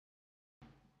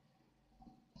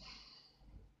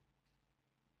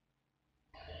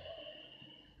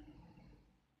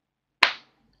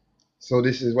So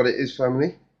this is what it is,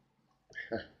 family.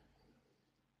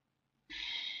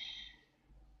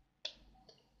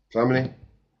 Family,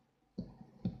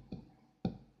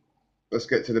 let's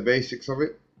get to the basics of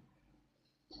it.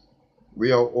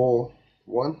 We are all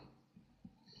one.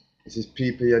 This is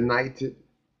people united.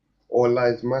 All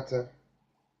lives matter.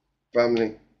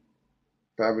 Family,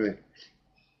 family.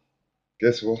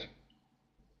 Guess what?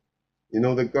 You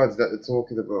know the gods that they're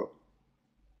talking about?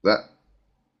 That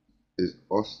is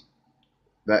us.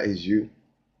 That is you.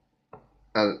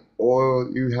 And all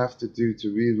you have to do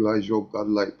to realize your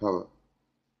godlike power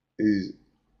is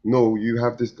know you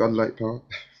have this godlike power.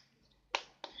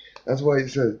 That's why it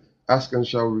says, ask and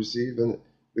shall receive, and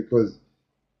because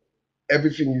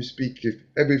everything you speak, if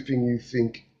everything you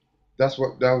think, that's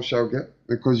what thou shalt get,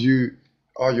 because you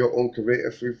are your own creator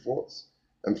through thoughts,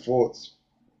 and thoughts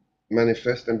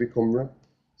manifest and become real.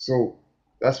 So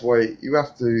that's why you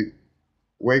have to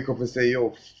wake up and say,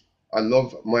 yo, I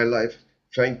love my life.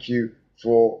 Thank you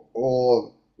for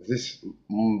all this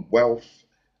wealth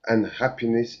and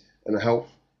happiness and health.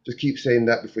 Just keep saying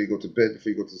that before you go to bed,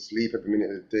 before you go to sleep, every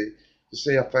minute of the day. Just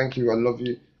say, I thank you, I love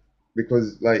you.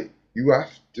 Because, like, you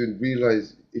have to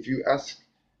realize if you ask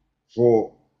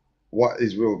for what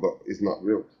is real but is not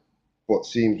real, but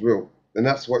seems real, then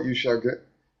that's what you shall get.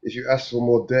 If you ask for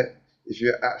more debt, if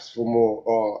you ask for more,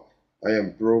 oh, I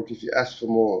am broke, if you ask for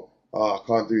more, oh, I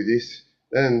can't do this,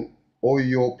 then all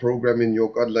your programming,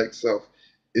 your godlike self,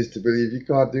 is to believe you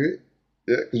can't do it.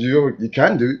 Yeah, because you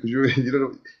can do it because you're you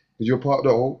don't because you're part of the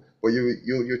whole, but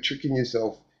you're tricking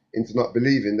yourself into not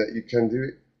believing that you can do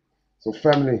it. So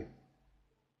family,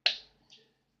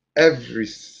 every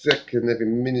second, every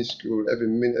minuscule, every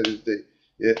minute of the day,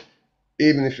 yeah,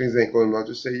 even if things ain't going well,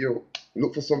 just say, yo,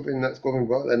 look for something that's going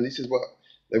well. And this is what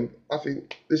I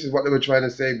think this is what they were trying to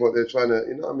say, but they're trying to,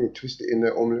 you know what I mean, twist it in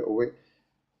their own little way.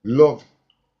 Love.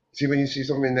 See, when you see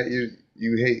something that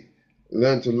you hate,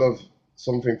 learn to love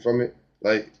something from it.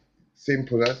 Like,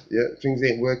 simple as, yeah, things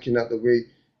ain't working out the way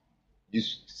you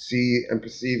see and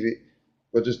perceive it,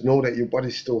 but just know that your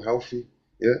body's still healthy,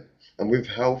 yeah. And with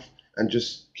health, and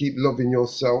just keep loving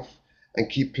yourself and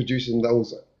keep producing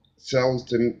those cells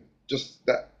to just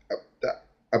that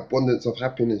abundance of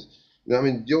happiness. You know what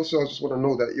I mean? Your cells just want to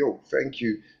know that, yo, thank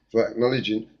you for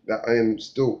acknowledging that I am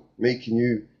still making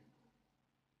you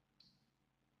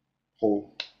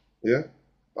whole. Yeah,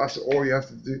 that's all you have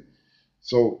to do.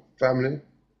 So, family,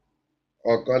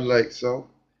 our godlike self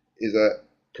is a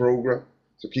program.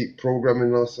 So keep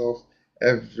programming ourselves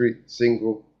every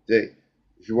single day.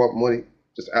 If you want money,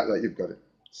 just act like you've got it.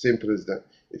 Simple as that.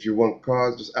 If you want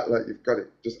cars, just act like you've got it.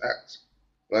 Just act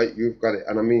like you've got it.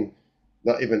 And I mean,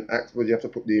 not even act, but you have to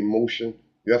put the emotion.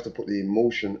 You have to put the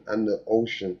emotion and the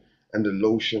ocean and the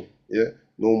lotion. Yeah.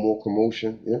 No more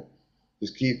commotion. Yeah.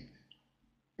 Just keep,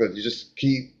 but you just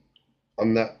keep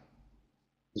on that.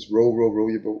 Just roll, roll, roll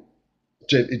your boat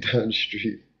gently down the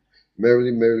street.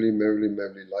 Merrily, merrily, merrily,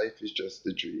 merrily, life is just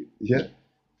a dream. Yeah,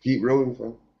 keep rolling,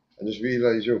 fam, and just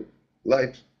realize, yo,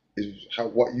 life is how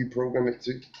what you program it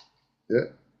to. Yeah,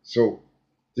 so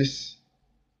this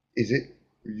is it.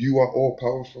 You are all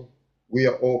powerful. We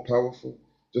are all powerful.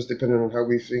 Just depending on how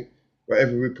we think.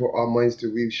 Whatever we put our minds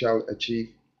to, we shall achieve.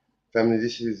 Family,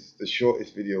 this is the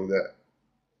shortest video that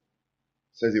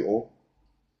says it all.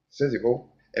 Says it all.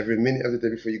 Every minute of the day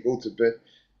before you go to bed,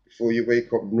 before you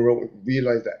wake up,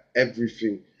 realize that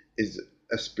everything is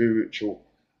a spiritual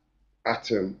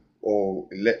atom or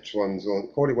electrons, or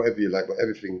call it whatever you like, but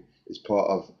everything is part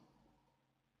of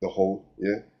the whole.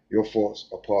 Yeah, your thoughts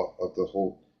are part of the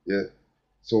whole. Yeah,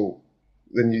 so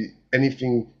then you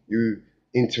anything you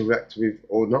interact with,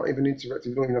 or not even interact,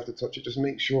 you don't even have to touch it. Just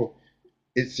make sure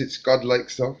it's godlike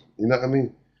self. You know what I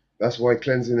mean? That's why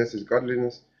cleanliness is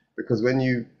godliness, because when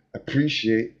you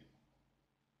appreciate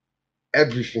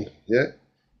everything, yeah,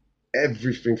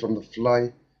 everything from the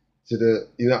fly to the,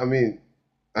 you know what I mean,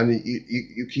 and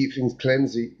you keep things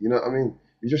cleansy, you know what I mean,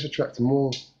 you just attract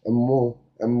more and more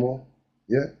and more,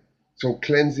 yeah. So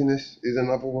cleanliness is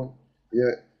another one,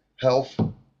 yeah. Health,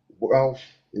 wealth,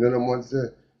 you know, them ones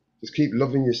there. Just keep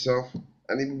loving yourself,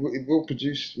 and it will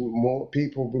produce more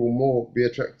people, will more be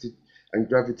attracted and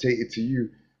gravitated to you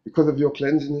because of your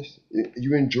cleanliness.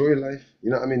 You enjoy life, you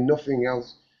know what I mean. Nothing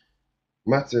else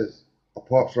matters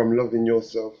apart from loving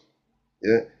yourself,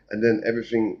 yeah, and then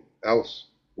everything else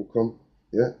will come,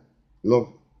 yeah. Love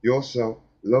yourself,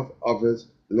 love others,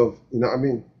 love, you know what I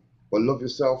mean, but love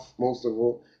yourself most of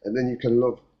all, and then you can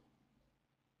love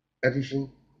everything,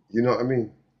 you know what I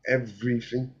mean,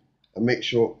 everything, and make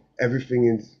sure everything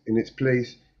is in its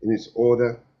place, in its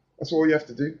order. That's all you have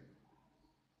to do.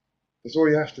 That's all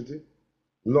you have to do.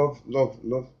 Love, love,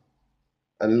 love.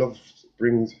 and love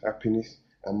brings happiness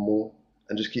and more.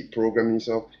 And just keep programming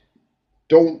yourself.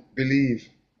 Don't believe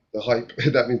the hype.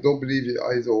 That means don't believe your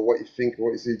eyes or what you think or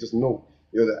what you see. Just know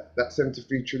you're that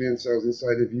 73 trillion cells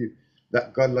inside of you,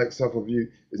 that godlike self of you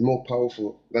is more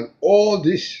powerful than all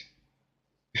this.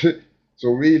 So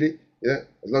really, yeah,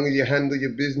 as long as you handle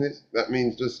your business, that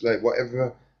means just like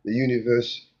whatever the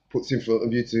universe puts in front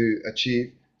of you to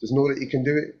achieve, just know that you can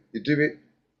do it. You do it,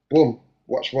 boom.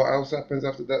 Watch what else happens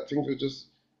after that. Things will just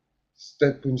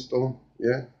stepping stone.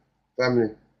 Yeah,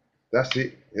 family. That's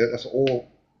it. Yeah, that's all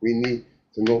we need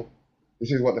to know.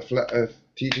 This is what the flat Earth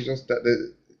teaches us,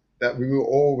 that we were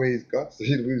always gods.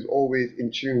 We was always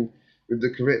in tune with the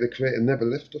Creator. The Creator never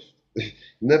left us.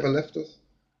 Never left us.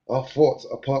 Our thoughts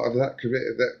are part of that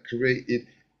Creator that created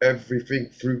everything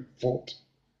through thought.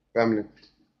 Family.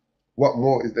 What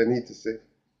more is there need to say?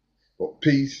 But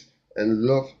peace and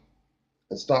love,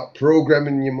 and start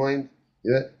programming your mind.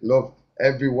 Yeah, love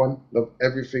everyone, love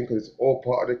everything, because it's all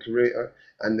part of the Creator.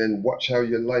 And then watch how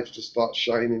your life just starts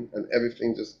shining and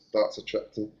everything just starts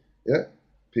attracting. Yeah,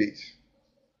 peace.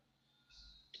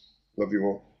 Love you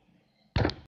all.